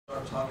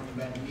start talking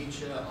about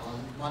Nietzsche on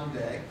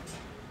Monday.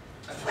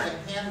 I put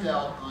a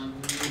handout on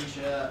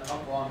Nietzsche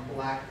up on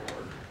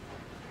Blackboard.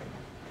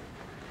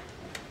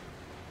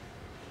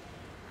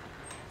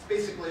 It's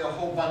basically a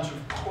whole bunch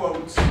of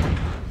quotes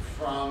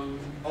from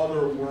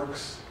other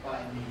works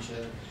by Nietzsche,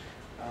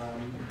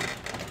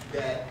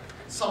 that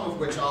some of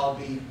which I'll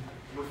be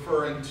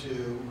referring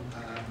to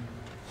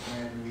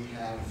when we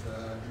have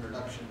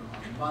introduction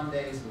on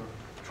Mondays. We'll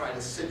try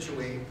to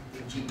situate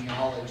the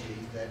genealogy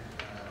that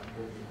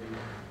we'll be reading.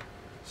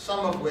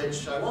 Some of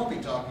which I won't be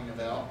talking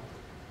about,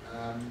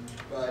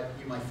 but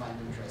you might find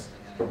interesting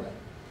anyway.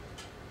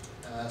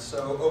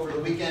 So over the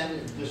weekend, in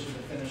addition to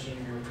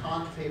finishing your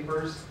Kant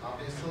papers,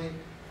 obviously,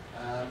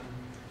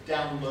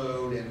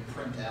 download and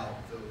print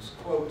out those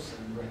quotes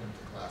and bring them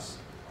to class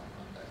on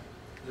Monday.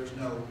 There's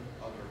no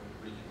other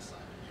reading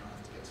assignment. You don't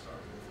have to get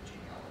started with the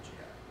genealogy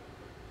yet.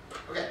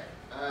 Okay.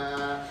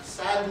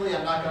 Sadly,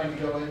 I'm not going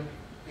to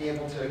be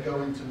able to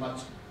go into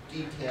much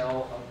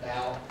detail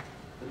about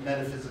the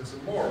metaphysics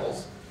of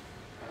morals,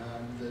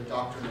 the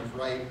doctrine of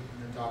right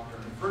and the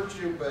doctrine of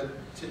virtue, but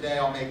today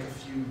I'll make a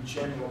few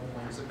general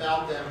points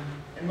about them.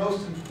 And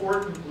most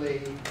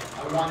importantly,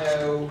 I want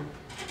to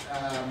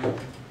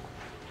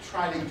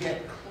try to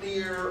get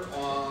clear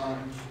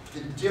on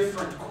the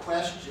different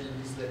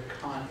questions that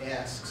Kant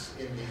asks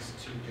in these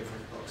two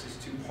different books, these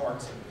two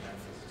parts of the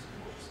metaphysics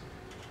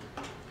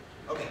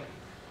of morals. Okay.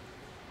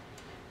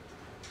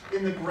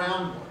 In the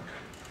groundwork,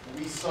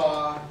 we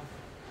saw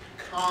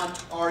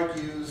Kant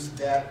argues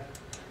that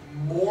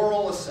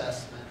moral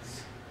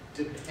assessments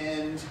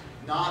depend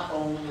not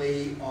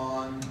only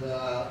on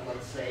the,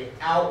 let's say,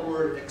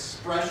 outward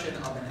expression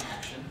of an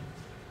action,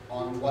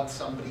 on what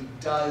somebody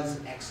does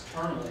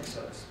externally,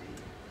 so to speak,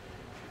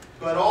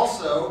 but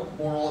also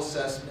moral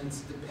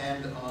assessments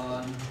depend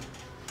on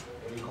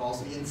what he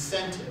calls the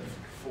incentive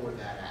for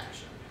that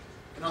action.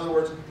 In other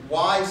words,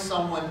 why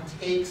someone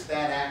takes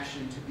that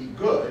action to be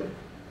good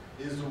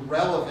is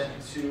relevant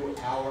to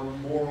our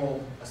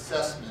moral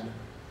assessment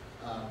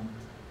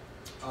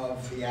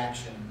of the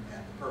action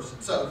and the person.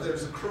 So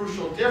there's a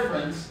crucial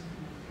difference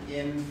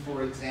in,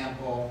 for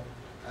example,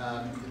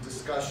 the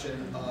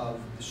discussion of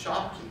the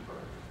shopkeeper.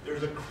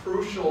 There's a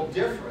crucial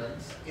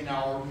difference in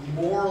our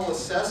moral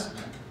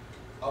assessment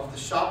of the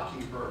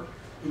shopkeeper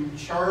who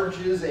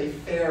charges a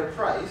fair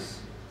price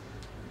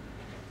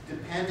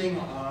depending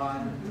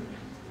on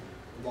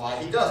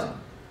why he doesn't.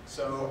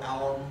 So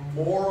our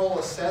moral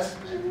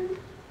assessment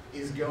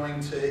is going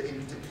to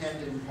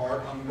depend in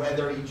part on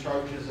whether he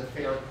charges a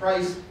fair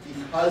price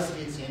because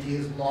it's in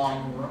his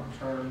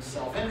long-term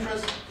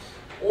self-interest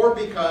or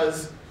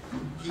because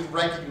he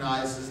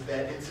recognizes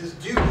that it's his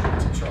duty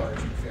to charge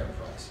a fair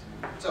price.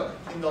 So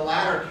in the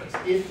latter case,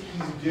 if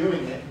he's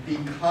doing it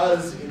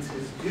because it's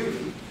his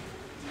duty,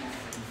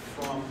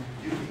 from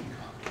duty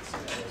comes,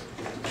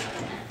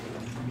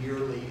 acting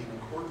merely in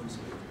accordance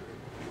with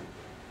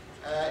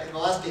duty. In the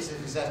last case, if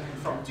he's acting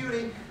from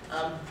duty,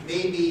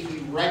 maybe he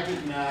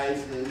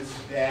recognizes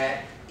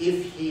that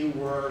if he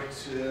were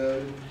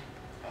to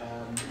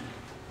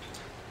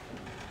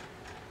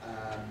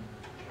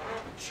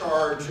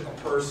charge a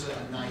person,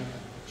 a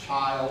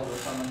child or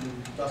someone who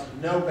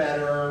doesn't know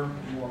better,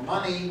 more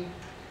money,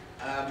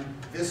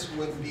 this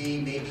would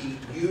be maybe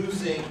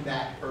using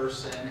that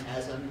person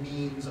as a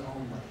means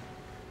only,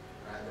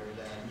 rather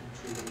than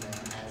treating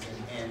them as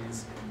an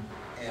ends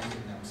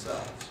in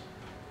themselves.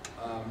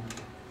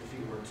 If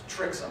he were to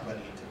trick somebody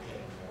into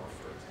paying more,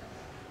 for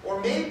example.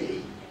 Or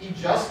maybe he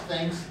just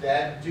thinks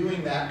that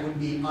doing that would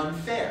be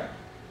unfair.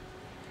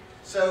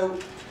 So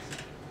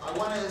I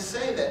want to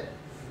say that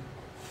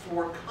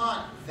for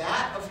Kant,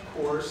 that, of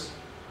course,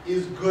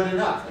 is good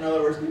enough. In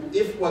other words,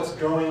 if what's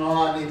going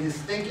on in his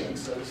thinking,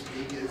 so to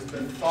speak, is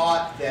the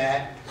thought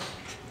that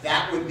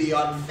that would be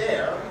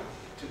unfair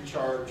to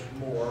charge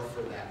more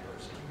for that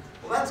person.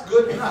 Well, that's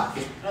good enough.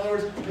 In other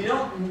words, we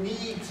don't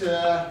need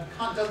to,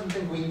 Kant doesn't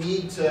think we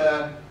need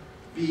to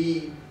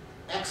be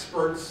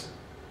experts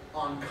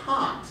on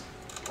Kant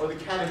or the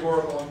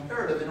categorical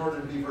imperative in order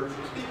to be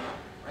virtuous people.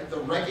 Right? The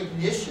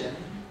recognition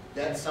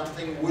that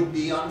something would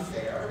be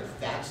unfair, if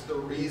that's the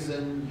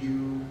reason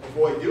you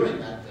avoid doing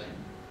that thing,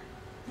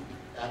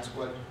 that's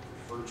what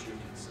virtue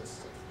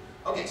consists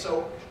of. Okay,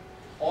 so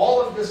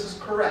all of this is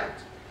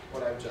correct,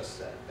 what I've just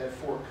said. That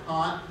for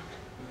Kant,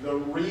 the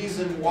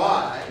reason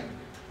why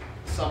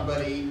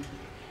somebody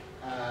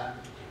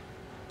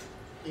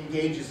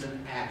engages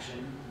in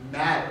action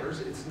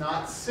matters. It's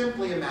not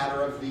simply a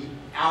matter of the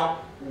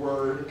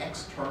outward,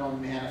 external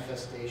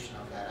manifestation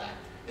of that act.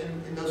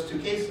 In those two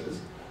cases,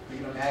 we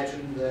can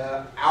imagine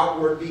the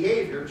outward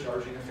behavior,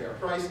 charging a fair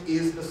price,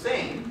 is the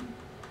same,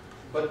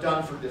 but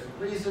done for different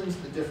reasons.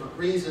 The different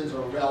reasons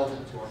are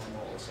relevant to our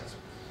moral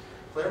assessment.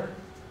 Clear?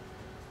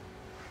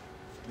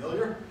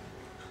 Familiar?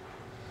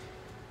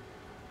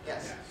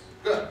 Yes.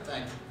 Good,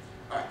 thank you.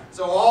 All right,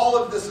 so all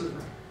of this is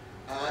right.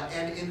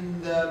 And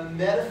in the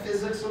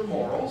Metaphysics of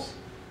Morals,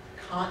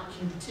 Kant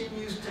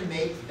continues to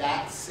make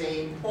that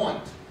same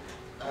point,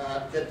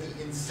 that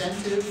the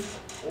incentive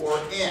or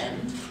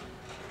end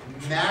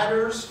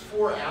matters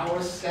for our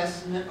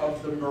assessment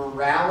of the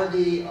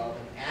morality of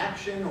an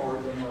action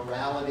or the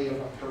morality of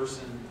a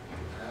person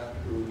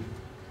who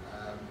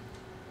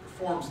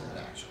performs that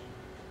action.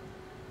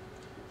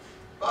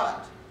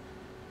 But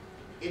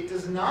it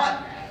does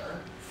not matter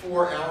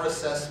for our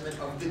assessment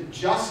of the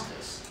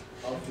justice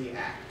of the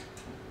act.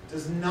 It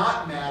does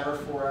not matter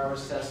for our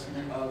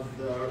assessment of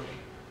the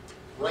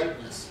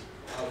rightness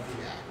of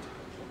the act,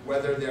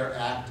 whether their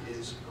act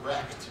is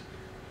correct.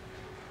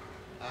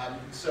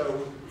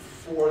 So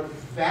for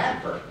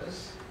that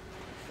purpose,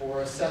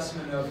 for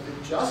assessment of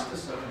the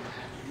justice of an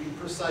act, we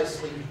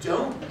precisely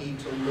don't need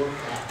to look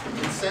at the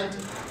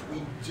incentive.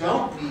 We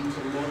don't need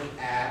to look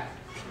at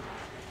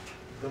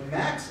the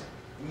maxim.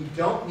 We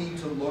don't need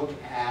to look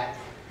at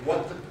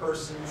what the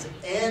person's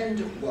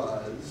end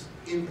was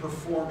in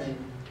performing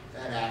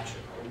that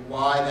action, or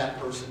why that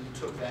person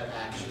took that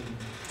action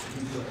to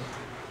be good.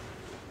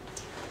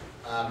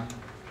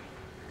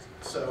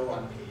 So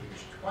on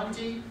page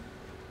 20,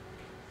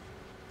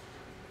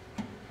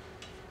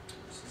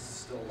 this is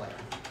still like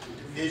the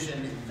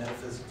division in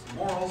metaphysics and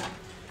morals.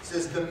 It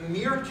says the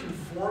mere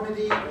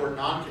conformity or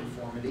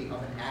nonconformity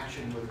of an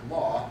action with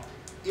law,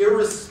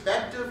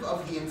 irrespective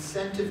of the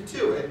incentive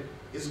to it,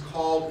 is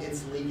called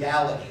its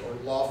legality or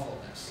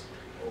lawfulness,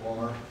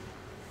 or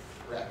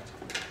correct,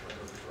 or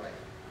right.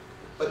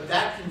 But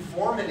that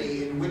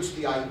conformity in which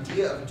the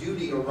idea of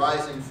duty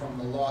arising from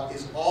the law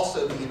is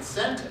also the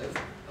incentive,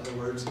 in other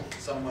words,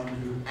 someone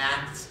who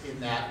acts in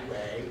that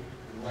way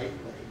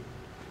rightly,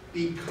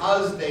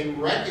 because they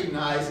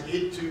recognize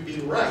it to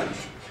be right,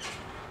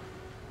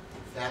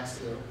 that's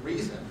the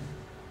reason,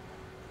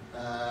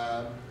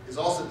 is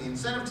also the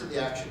incentive to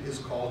the action, is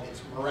called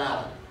its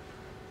morality.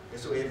 Okay,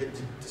 so we have a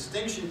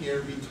distinction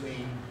here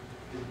between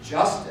the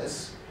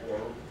justice or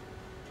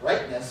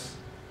rightness,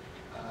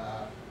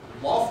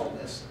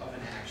 lawfulness of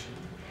an action,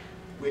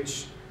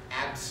 which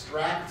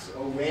abstracts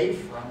away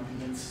from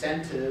the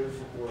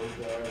incentive or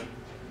the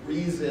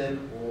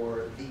reason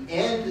or the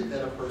end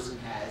that a person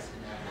has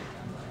in acting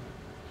that way.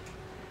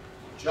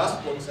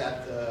 Just looks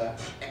at the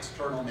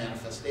external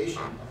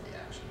manifestation of the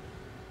action.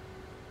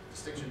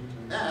 Distinction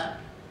between that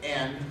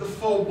and the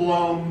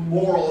full-blown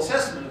moral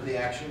assessment of the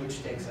action,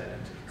 which takes that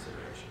into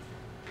consideration.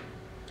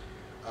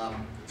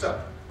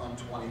 So, on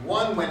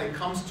 21, when it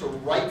comes to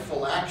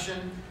rightful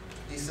action,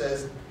 he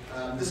says,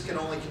 this can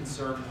only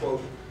concern,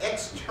 quote,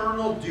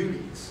 external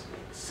duties,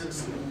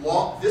 since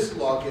this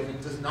law-giving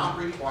does not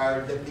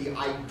require that the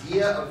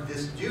idea of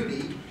this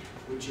duty,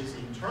 which is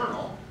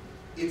internal,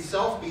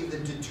 itself be the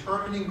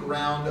determining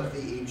ground of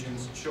the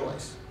agent's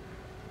choice.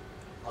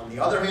 On the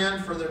other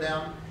hand, further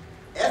down,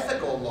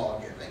 ethical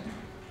law-giving,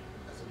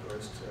 as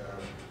opposed to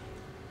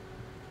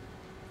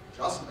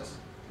justice,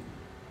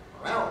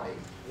 morality,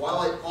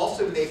 while it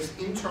also makes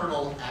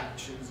internal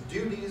actions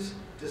duties,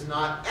 does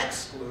not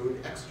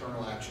exclude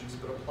external actions,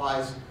 but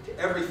applies to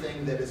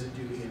everything that is a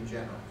duty in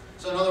general.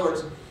 So in other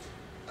words,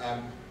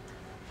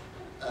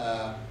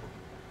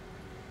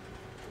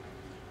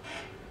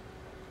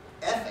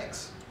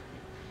 ethics,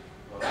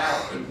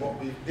 morality, what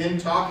we've been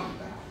talking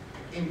about,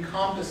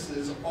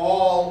 encompasses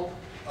all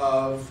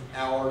of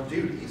our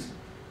duties,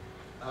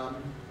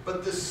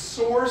 but the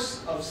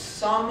source of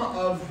some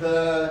of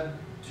the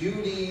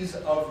duties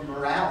of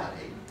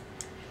morality,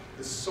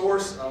 the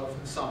source of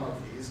some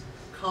of these,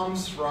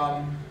 comes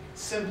from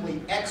simply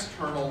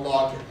external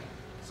law-giving.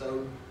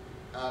 So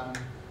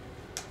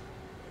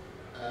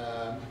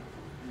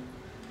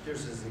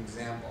here's his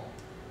example.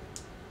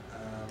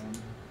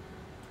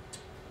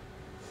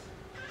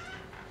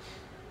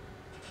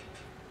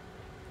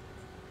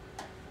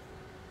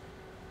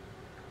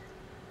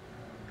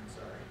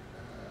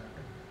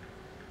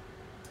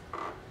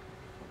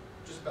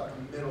 Just about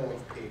the middle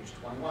of page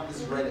 21.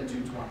 This is right at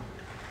 220.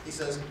 He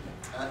says,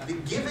 the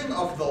giving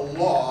of the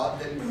law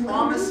that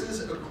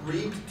promises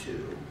agreed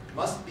to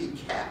must be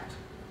kept.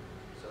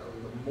 So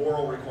the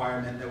moral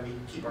requirement that we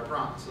keep our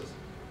promises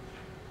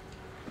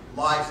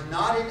lies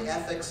not in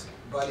ethics,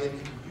 but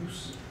in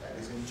use, that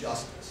is in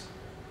justice.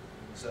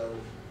 So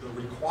the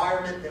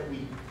requirement that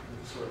we,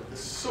 sort of the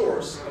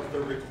source of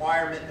the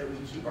requirement that we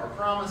keep our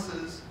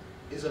promises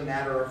is a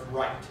matter of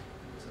right,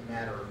 it's a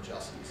matter of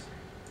justice.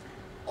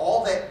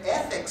 All that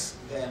ethics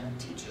then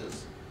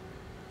teaches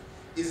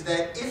is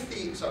that if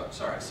the,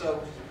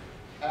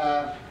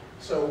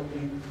 so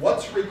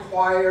what's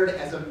required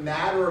as a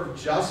matter of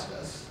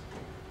justice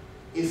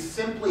is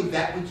simply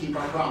that we keep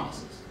our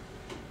promises.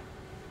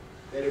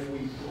 That if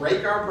we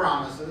break our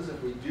promises,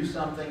 if we do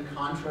something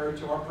contrary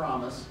to our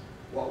promise,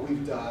 what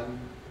we've done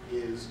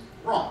is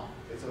wrong.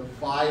 It's a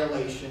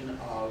violation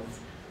of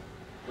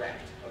right,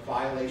 a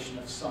violation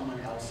of someone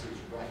else's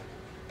right.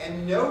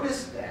 And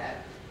notice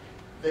that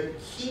the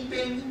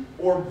keeping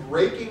or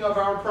breaking of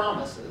our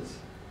promises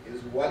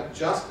is what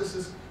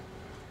justice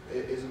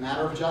is a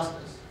matter of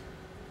justice.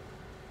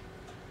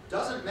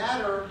 Doesn't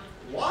matter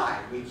why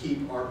we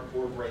keep or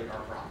break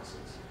our promises.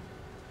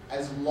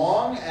 As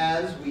long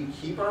as we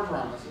keep our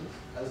promises,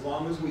 as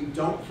long as we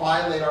don't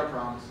violate our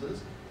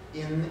promises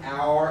in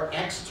our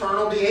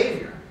external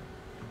behavior,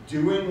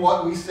 doing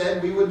what we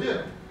said we would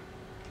do.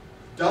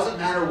 Doesn't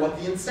matter what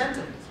the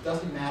incentive is.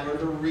 Doesn't matter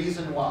the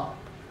reason why.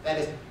 That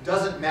is,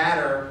 doesn't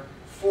matter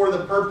for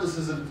the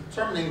purposes of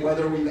determining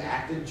whether we've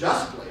acted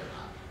justly or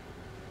not.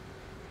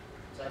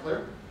 Is that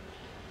clear?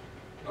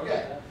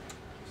 Okay.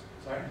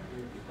 Sorry?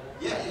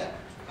 Yeah.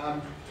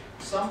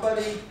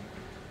 Somebody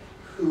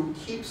who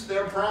keeps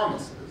their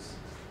promises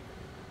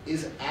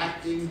is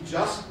acting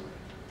justly.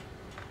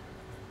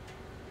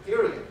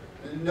 Period.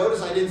 And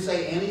notice I didn't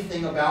say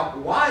anything about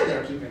why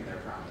they're keeping their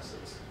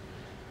promises.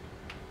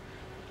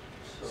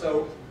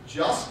 So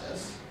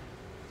justice,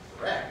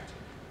 correct,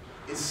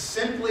 is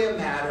simply a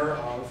matter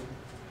of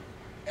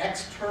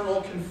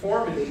external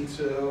conformity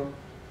to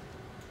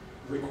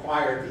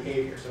required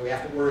behavior. So we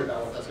have to worry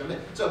about what that's going to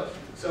be.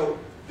 So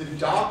the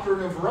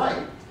doctrine of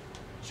right,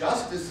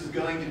 justice is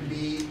going to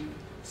be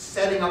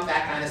setting up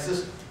that kind of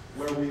system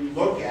where we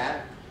look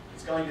at,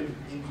 it's going to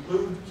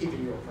include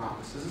keeping your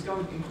promises. It's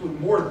going to include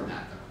more than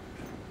that, though.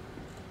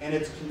 And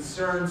it's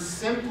concerned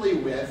simply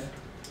with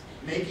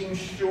making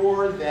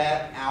sure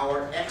that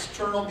our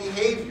external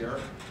behavior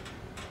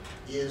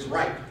is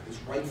right, is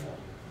rightful,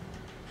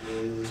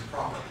 is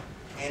proper.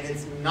 And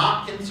it's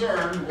not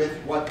concerned with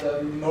what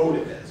the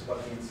motive is,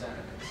 what the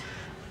incentive is.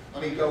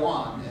 Let me go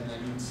on and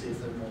then see if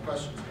there are more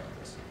questions about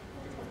this.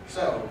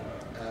 So,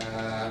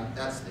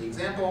 that's the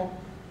example.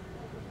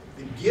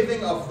 The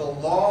giving of the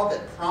law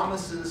that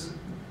promises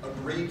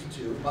agreed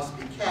to must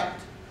be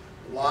kept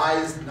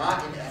lies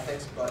not in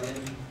ethics but in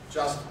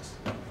justice.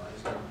 Lies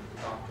in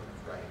the doctrine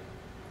of right.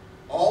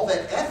 All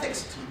that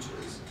ethics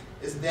teaches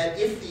is that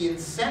if the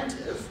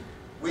incentive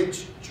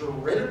which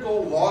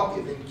juridical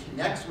law-giving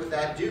connects with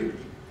that duty,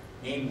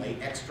 namely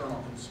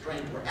external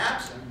constraint, were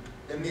absent,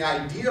 then the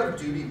idea of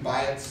duty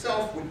by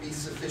itself would be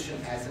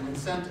sufficient as an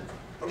incentive.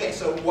 Okay,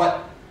 so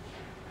what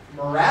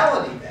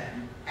morality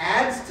then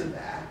adds to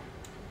that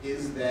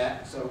is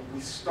that, so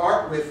we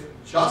start with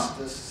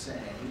justice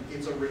saying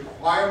it's a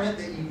requirement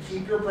that you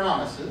keep your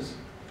promises.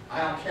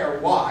 I don't care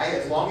why,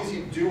 as long as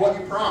you do what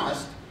you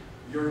promised,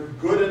 you're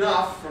good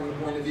enough from the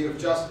point of view of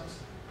justice.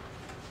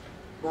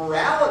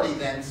 Morality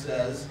then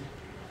says,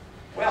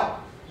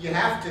 well, you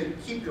have to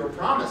keep your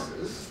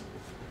promises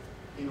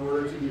in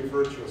order to be a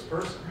virtuous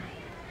person.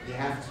 You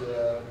have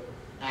to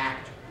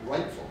act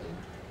rightfully.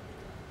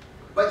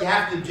 But you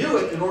have to do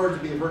it in order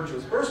to be a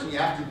virtuous person. You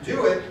have to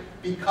do it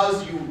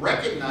because you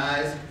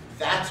recognize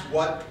that's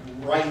what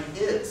right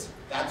is.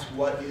 That's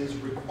what is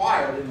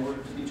required in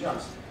order to be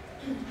just.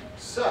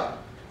 So,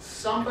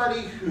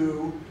 somebody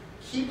who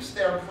keeps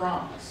their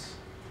promise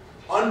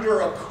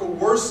under a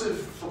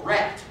coercive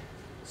threat,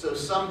 so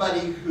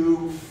somebody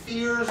who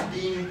fears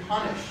being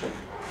punished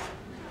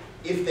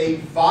if they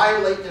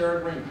violate their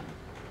agreement,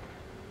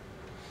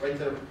 right?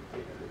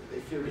 They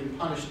fear being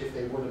punished if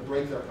they were to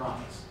break their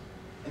promise.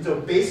 And so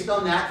based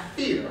on that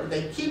fear,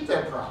 they keep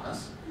their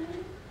promise.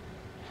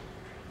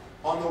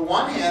 On the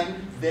one hand,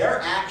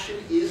 their action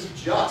is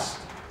just.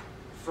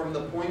 From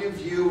the point of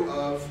view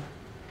of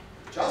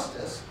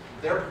justice,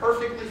 they're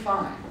perfectly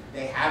fine.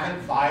 They haven't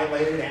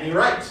violated any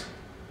rights.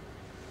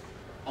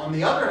 On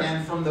the other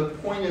hand, from the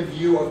point of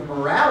view of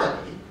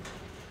morality,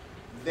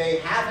 they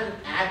haven't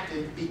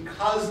acted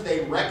because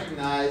they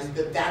recognize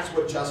that that's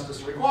what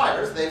justice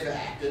requires. They've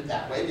acted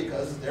that way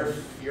because they're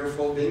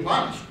fearful of being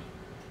punished.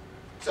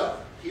 So,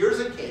 here's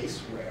a case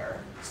where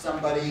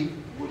somebody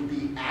would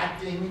be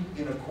acting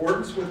in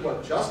accordance with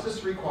what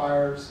justice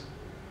requires,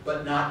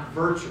 but not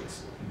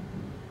virtuously.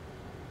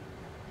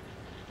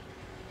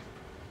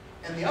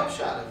 And the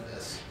upshot of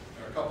this,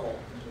 there are a couple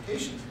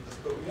implications of this,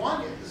 but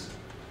one is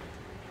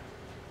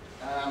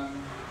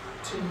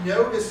to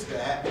notice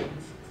that,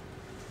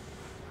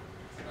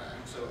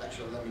 so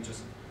actually let me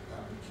just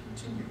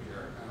continue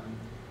here.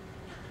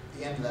 At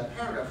the end of that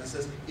paragraph, it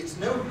says, it's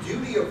no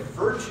duty of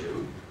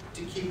virtue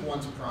to keep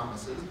one's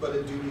promises, but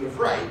a duty of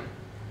right,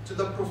 to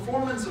the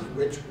performance of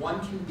which one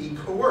can be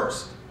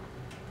coerced.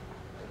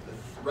 Like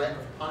the threat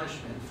of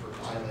punishment for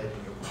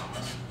violating your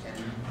promise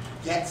can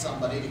get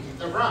somebody to keep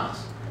their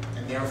promise,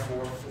 and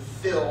therefore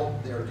fulfill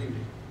their duty.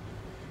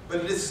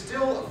 But it is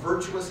still a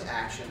virtuous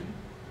action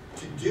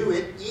to do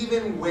it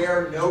even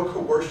where no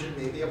coercion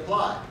may be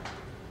applied.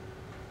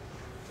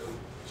 So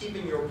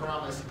keeping your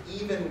promise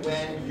even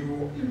when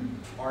you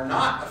are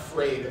not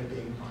afraid of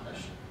being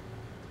punished,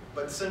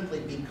 but simply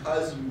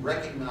because you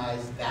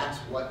recognize that's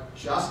what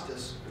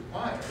justice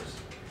requires,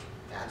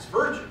 that's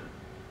virtue.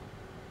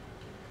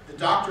 The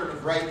doctrine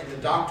of right and the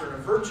doctrine of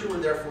virtue are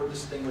therefore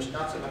distinguished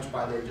not so much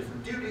by their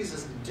different duties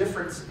as the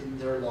difference in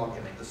their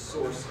lawgiving, the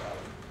source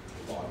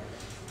of the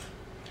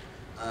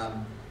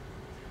lawgiving.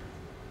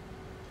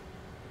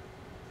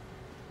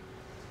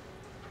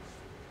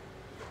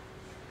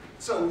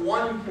 So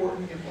one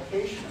important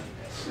implication of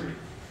this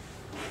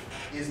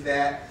is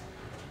that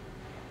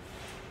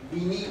we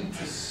need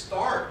to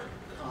start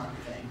Kant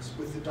thinks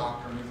with the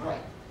doctrine of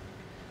right.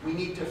 We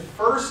need to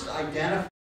first identify